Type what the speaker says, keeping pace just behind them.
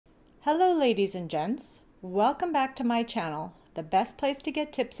Hello ladies and gents, welcome back to my channel, the best place to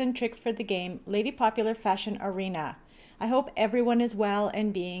get tips and tricks for the game Lady Popular Fashion Arena. I hope everyone is well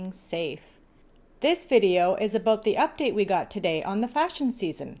and being safe. This video is about the update we got today on the fashion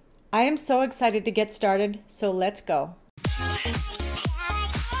season. I am so excited to get started, so let's go.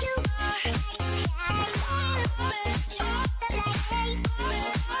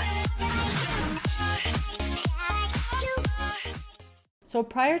 So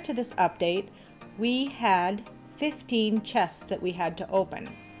prior to this update, we had 15 chests that we had to open.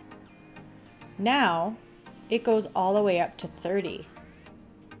 Now, it goes all the way up to 30.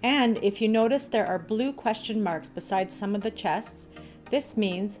 And if you notice there are blue question marks beside some of the chests, this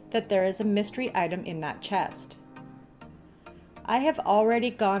means that there is a mystery item in that chest. I have already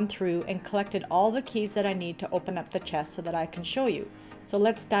gone through and collected all the keys that I need to open up the chest so that I can show you. So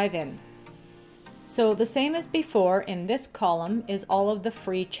let's dive in. So the same as before, in this column is all of the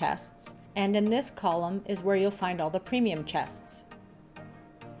free chests, and in this column is where you'll find all the premium chests.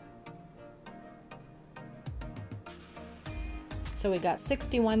 So we got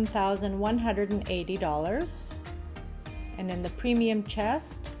 $61,180, and in the premium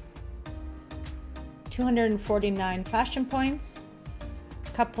chest, 249 fashion points, a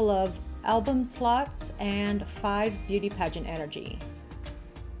couple of album slots, and 5 beauty pageant energy.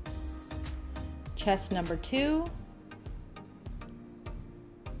 Chest number 2,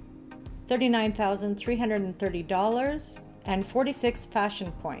 $39,330 and 46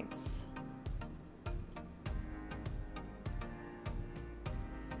 fashion points.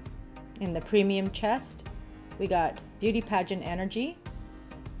 In the premium chest, we got beauty pageant energy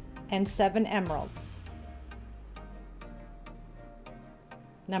and 7 emeralds.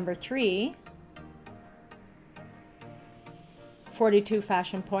 Number 3, 42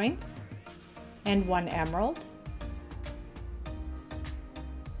 fashion points and 1 emerald.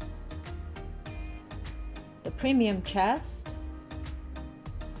 The premium chest,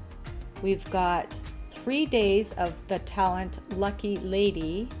 we've got 3 days of the talent Lucky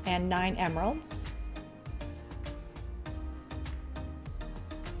Lady and 9 emeralds.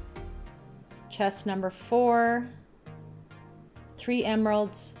 Chest number 4, 3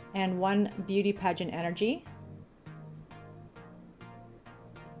 emeralds and 1 beauty pageant energy.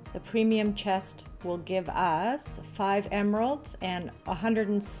 The premium chest will give us 5 emeralds and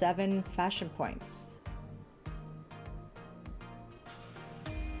 107 fashion points.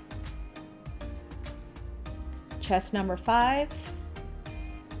 Chest number 5,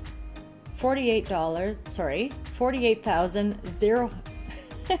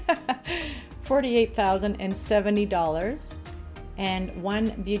 $48,070 and 1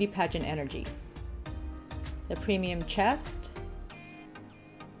 beauty pageant energy. The premium chest,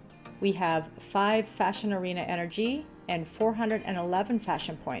 we have 5 fashion arena energy and 411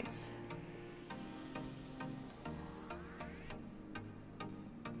 fashion points.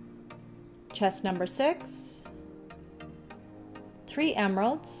 Chest number 6, 3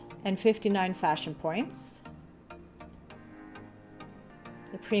 emeralds and 59 fashion points.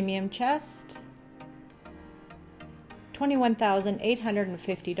 The premium chest,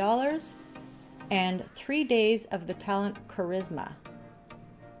 $21,850 and 3 days of the talent charisma.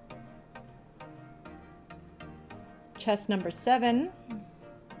 Chest number 7,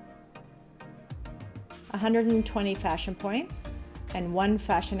 120 fashion points and 1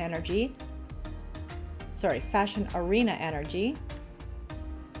 fashion arena energy.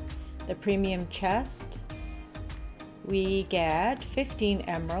 The premium chest, we get 15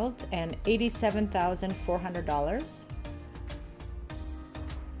 emeralds and $87,400.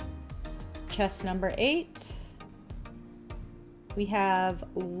 Chest number 8, we have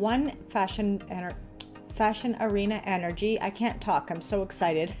 1 fashion arena energy. I can't talk, I'm so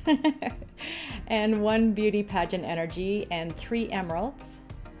excited. And 1 beauty pageant energy and 3 emeralds.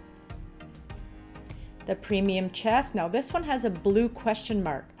 The premium chest, now this one has a blue question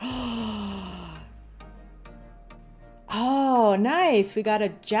mark. Oh, nice, we got a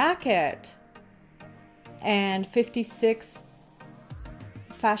jacket and 56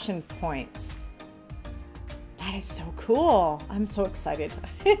 fashion points. That is so cool. I'm so excited.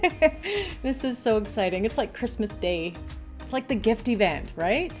 This is so exciting. It's like Christmas Day. It's like the gift event,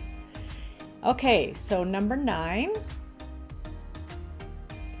 right? Okay, so number 9.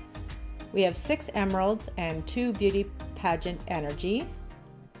 We have 6 emeralds and 2 beauty pageant energy.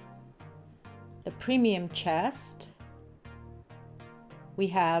 The premium chest, we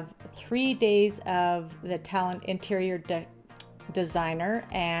have 3 days of the talent interior designer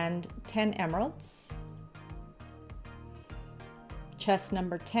and 10 emeralds. Chest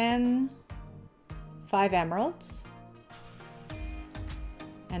number 10, 5 emeralds.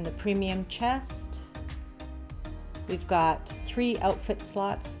 And the premium chest, we've got 3 outfit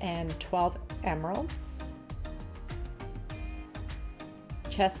slots and 12 emeralds.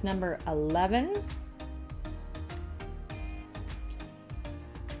 Chest number 11,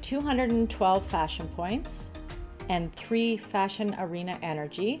 212 fashion points and 3 fashion arena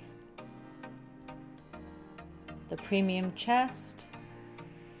energy. The premium chest,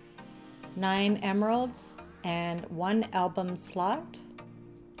 9 emeralds and 1 album slot.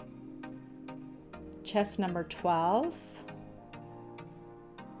 Chest number 12,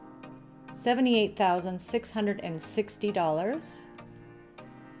 $78,660.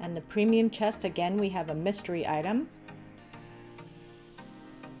 And the premium chest, again, we have a mystery item.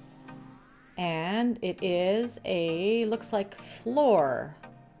 And it is a, looks like flooring.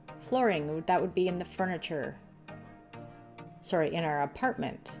 That would be in the furniture. Sorry, in our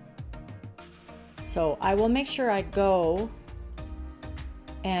apartment. So I will make sure I go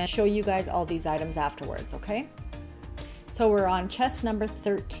and show you guys all these items afterwards, okay? So we're on chest number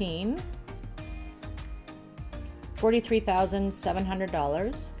 13,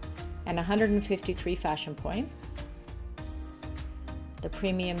 $43,700 and 153 fashion points. The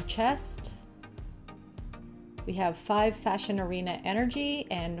premium chest, we have 5 fashion arena energy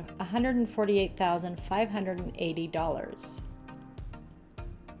and $148,580.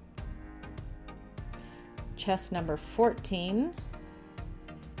 Chest number 14,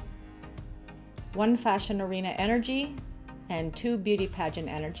 1 fashion arena energy and 2 beauty pageant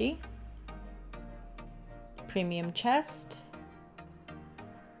energy. Premium chest,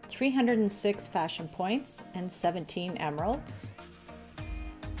 306 fashion points and 17 emeralds.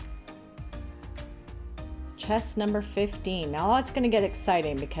 Chest number 15. Now it's going to get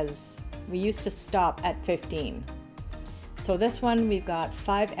exciting because we used to stop at 15. So this one we've got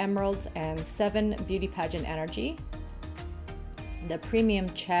 5 emeralds and 7 beauty pageant energy. The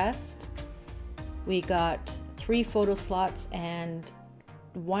premium chest, we got 3 photo slots and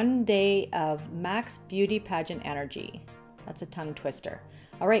 1 day of max beauty pageant energy. That's a tongue twister.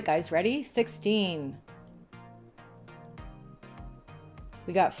 All right, guys, ready? 16.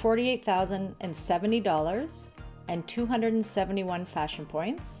 We got $48,070 and 271 fashion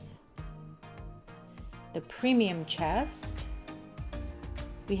points. The premium chest,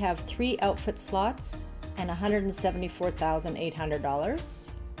 we have 3 outfit slots and $174,800.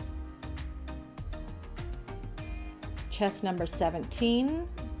 Chest number 17,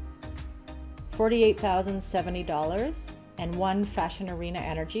 $48,070 and 1 fashion arena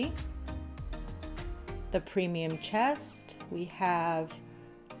energy. The premium chest, we have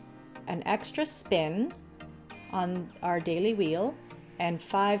an extra spin on our daily wheel and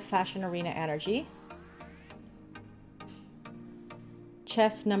 5 fashion arena energy.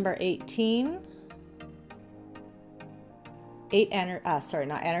 Chest number 18, 8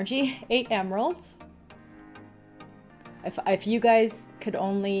 emeralds. If you guys could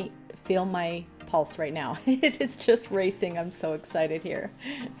only feel my pulse right now, it is just racing. I'm so excited here.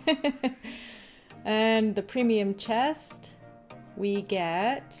 And the premium chest, we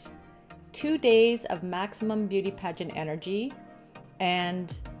get 2 days of maximum beauty pageant energy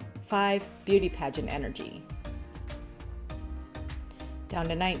and 5 beauty pageant energy. Down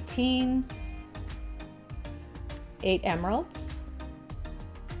to 19, 8 emeralds.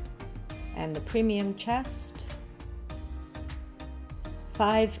 And the premium chest,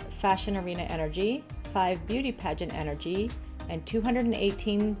 5 fashion arena energy, 5 beauty pageant energy, and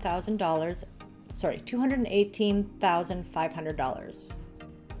 $218,500.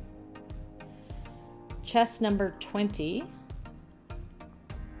 Chest number 20,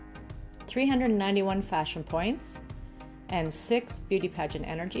 391 fashion points and 6 beauty pageant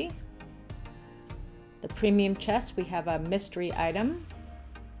energy. The premium chest, we have a mystery item,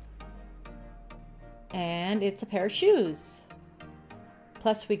 and it's a pair of shoes.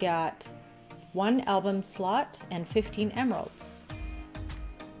 Plus we got 1 album slot and 15 emeralds.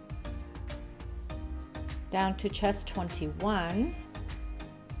 Down to chest 21,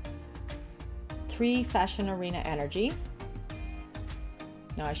 3 fashion arena energy.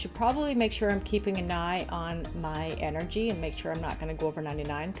 Now I should probably make sure I'm keeping an eye on my energy and make sure I'm not going to go over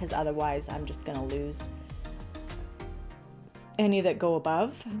 99, because otherwise I'm just going to lose any that go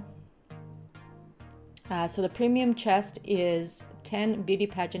above. So the premium chest is 10 beauty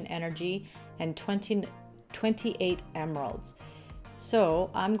pageant energy and 28 emeralds. So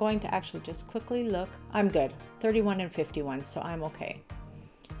I'm going to actually just quickly look. I'm good, 31 and 51, so I'm okay.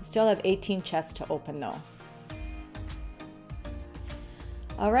 Still have 18 chests to open though.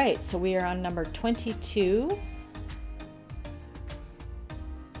 All right, so we are on number 22.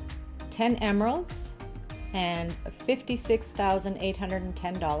 10 emeralds, and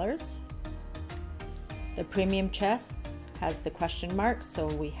 $56,810. The premium chest has the question mark, so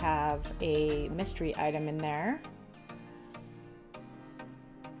we have a mystery item in there.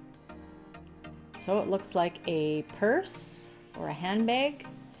 So it looks like a purse or a handbag,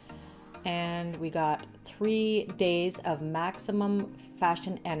 and we got 3 days of maximum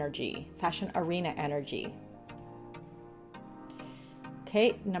fashion arena energy.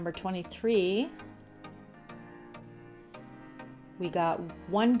 Okay, number 23. We got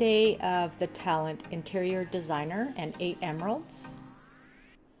 1 day of the talent interior designer and 8 emeralds.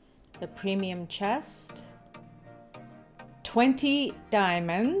 The premium chest, 20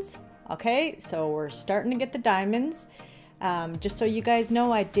 diamonds. Okay, so we're starting to get the diamonds. Just so you guys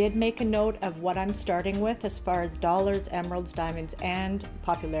know, I did make a note of what I'm starting with as far as dollars, emeralds, diamonds, and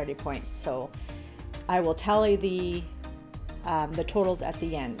popularity points. So I will tally the totals at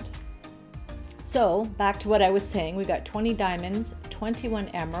the end. So back to what I was saying, we got 20 diamonds, 21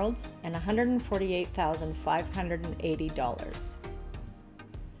 emeralds, and $148,580.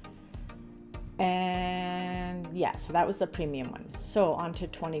 And yeah, so that was the premium one. So on to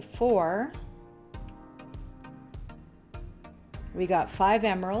 24. We got 5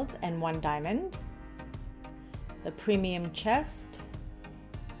 emeralds and 1 diamond. The premium chest.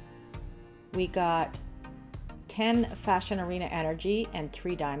 We got 10 fashion arena energy and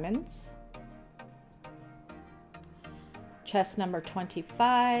 3 diamonds. Chest number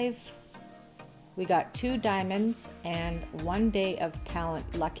 25, we got 2 diamonds and 1 day of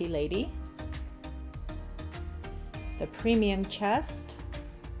talent lucky lady. The premium chest,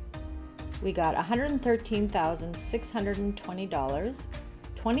 we got $113,620,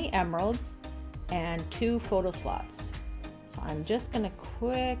 20 emeralds, and 2 photo slots. So I'm just gonna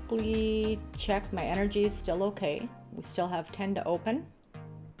quickly check my energy is still okay. We still have 10 to open.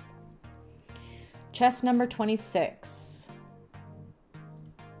 Chest number 26.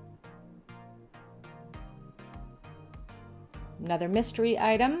 Another mystery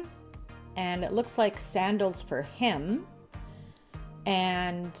item, and it looks like sandals for him,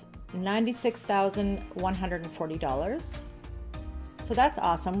 and $96,140. So that's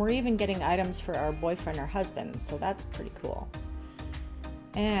awesome. We're even getting items for our boyfriend or husband, so that's pretty cool.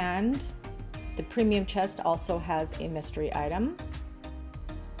 And the premium chest also has a mystery item.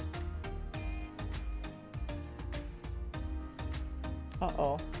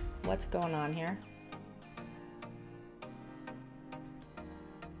 Uh-oh, what's going on here?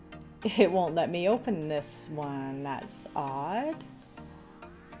 It won't let me open this one. That's odd.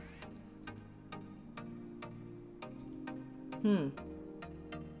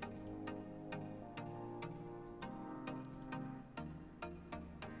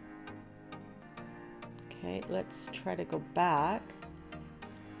 Okay, let's try to go back.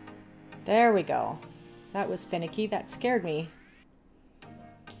 There we go. That was finicky. That scared me.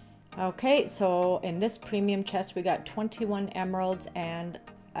 Okay, so in this premium chest, we got 21 emeralds and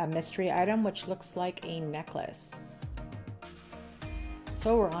a mystery item, which looks like a necklace.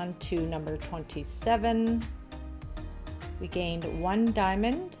 So we're on to number 27. We gained 1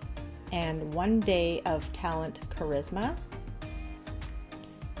 diamond and 1 day of talent charisma.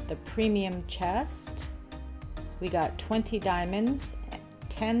 The premium chest, we got 20 diamonds,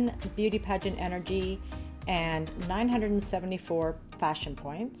 10 beauty pageant energy, and 974 fashion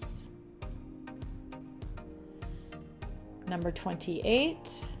points. Number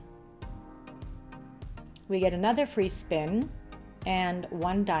 28, we get another free spin and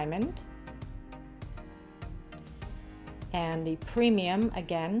 1 diamond. And the premium,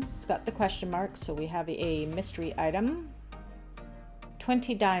 again, it's got the question mark, so we have a mystery item,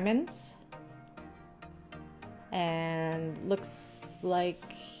 20 diamonds, and looks like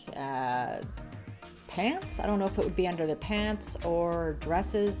pants. I don't know if it would be under the pants or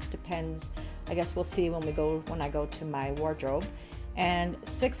dresses, depends. I guess we'll see when I go to my wardrobe. And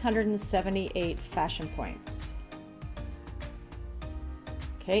 678 fashion points.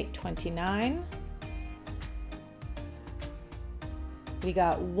 Okay, 29. We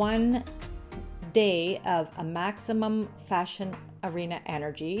got 1 day of a maximum fashion arena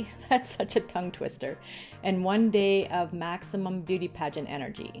energy. That's such a tongue twister. And 1 day of maximum beauty pageant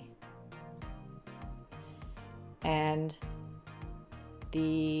energy. And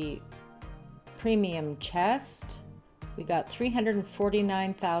the premium chest, we got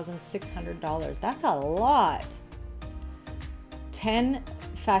 $349,600. That's a lot. 10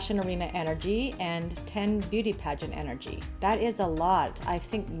 fashion arena energy and 10 beauty pageant energy. That is a lot. I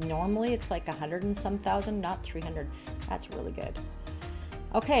think normally it's like 100 and some thousand, not 300. That's really good.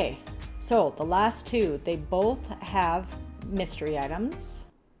 Okay, so the last 2, they both have mystery items.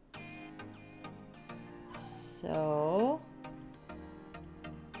 So,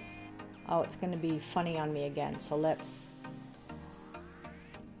 oh, it's going to be funny on me again. So let's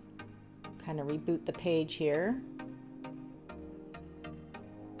kind of reboot the page here.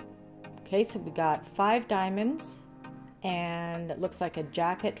 Okay, so we got 5 diamonds, and it looks like a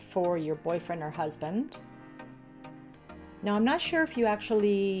jacket for your boyfriend or husband. Now, I'm not sure if you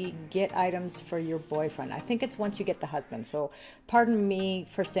actually get items for your boyfriend. I think it's once you get the husband. So pardon me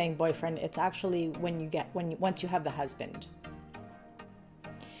for saying boyfriend. It's actually once you have the husband.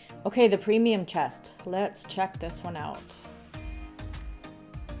 Okay, the premium chest. Let's check this one out.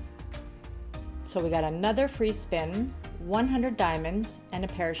 So we got another free spin, 100 diamonds, and a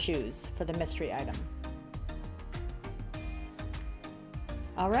pair of shoes for the mystery item.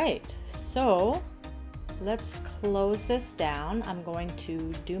 All right, so let's close this down. I'm going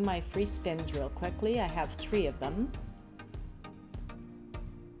to do my free spins real quickly. I have 3 of them.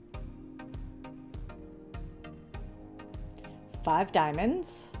 $5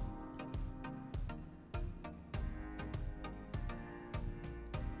 diamonds.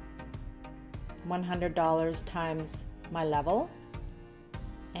 $100 times my level,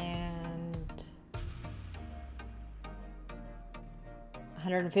 and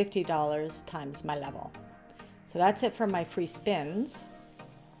 $150 times my level. So that's it for my free spins.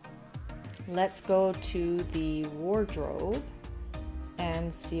 Let's go to the wardrobe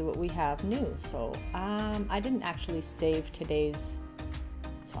and see what we have new. So I didn't actually save today's,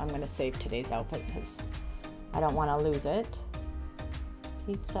 so I'm going to save today's outfit because I don't want to lose it.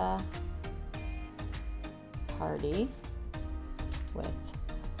 Pizza party with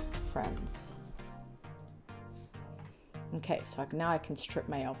friends. Okay, so now I can strip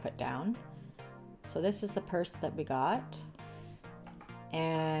my outfit down. So this is the purse that we got,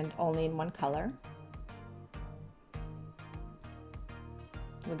 and only in one color.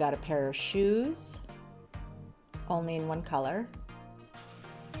 We got a pair of shoes, only in one color.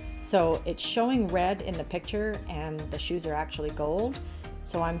 So it's showing red in the picture and the shoes are actually gold.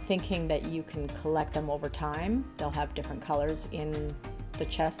 So I'm thinking that you can collect them over time. They'll have different colors in the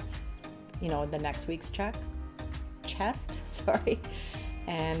chests, you know, the next week's chest, sorry.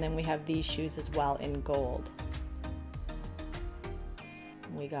 And then we have these shoes as well in gold.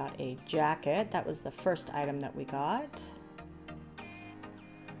 We got a jacket. That was the first item that we got.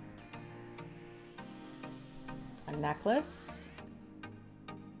 A necklace.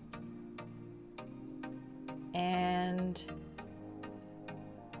 And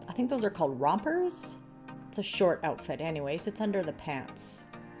I think those are called rompers. It's a short outfit anyways. It's under the pants.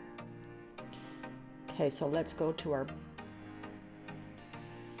 Okay, so let's go to our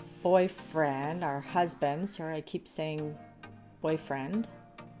boyfriend, our husband. Sorry, I keep saying boyfriend.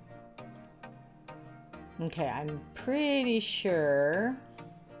 Okay, I'm pretty sure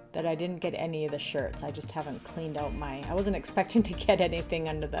that I didn't get any of the shirts. I just haven't cleaned out my, I wasn't expecting to get anything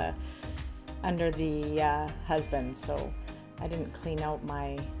under the husband, so I didn't clean out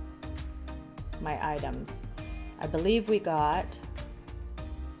my items. I believe we got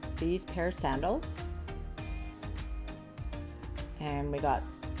these pair of sandals, and we got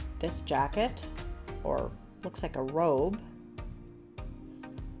this jacket, or looks like a robe,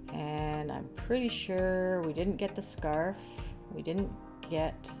 and I'm pretty sure we didn't get the scarf. We didn't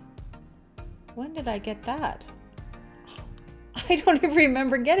get, when did I get that? I don't even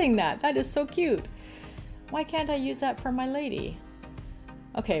remember getting that. That is so cute. Why can't I use that for my lady?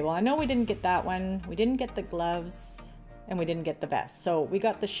 Okay, well, I know we didn't get that one. We didn't get the gloves, and we didn't get the vest. So we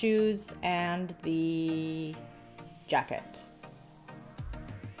got the shoes and the jacket.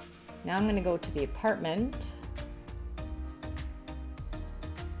 Now I'm going to go to the apartment.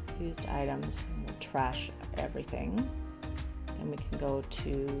 Used items, and we'll trash everything. Then we can go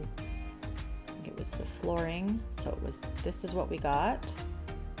to, I think it was the flooring. So it was, this is what we got.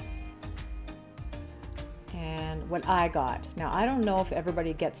 And what I got. Now, I don't know if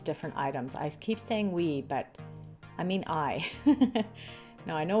everybody gets different items. I keep saying we, but I mean I.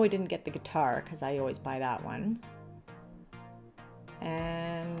 Now, I know we didn't get the guitar because I always buy that one.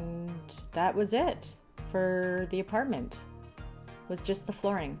 And that was it for the apartment. It was just the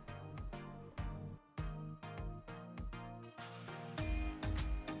flooring.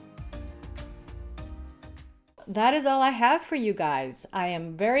 That is all I have for you guys. I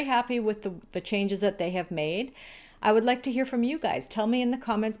am very happy with the changes that they have made. I would like to hear from you guys. Tell me in the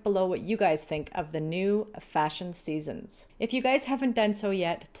comments below what you guys think of the new fashion seasons. If you guys haven't done so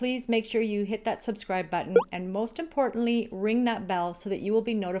yet, please make sure you hit that subscribe button, and most importantly, ring that bell so that you will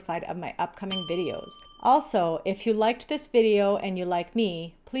be notified of my upcoming videos. Also, if you liked this video and you like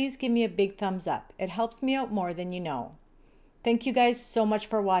me, please give me a big thumbs up. It helps me out more than you know. Thank you guys so much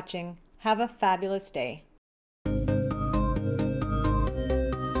for watching. Have a fabulous day.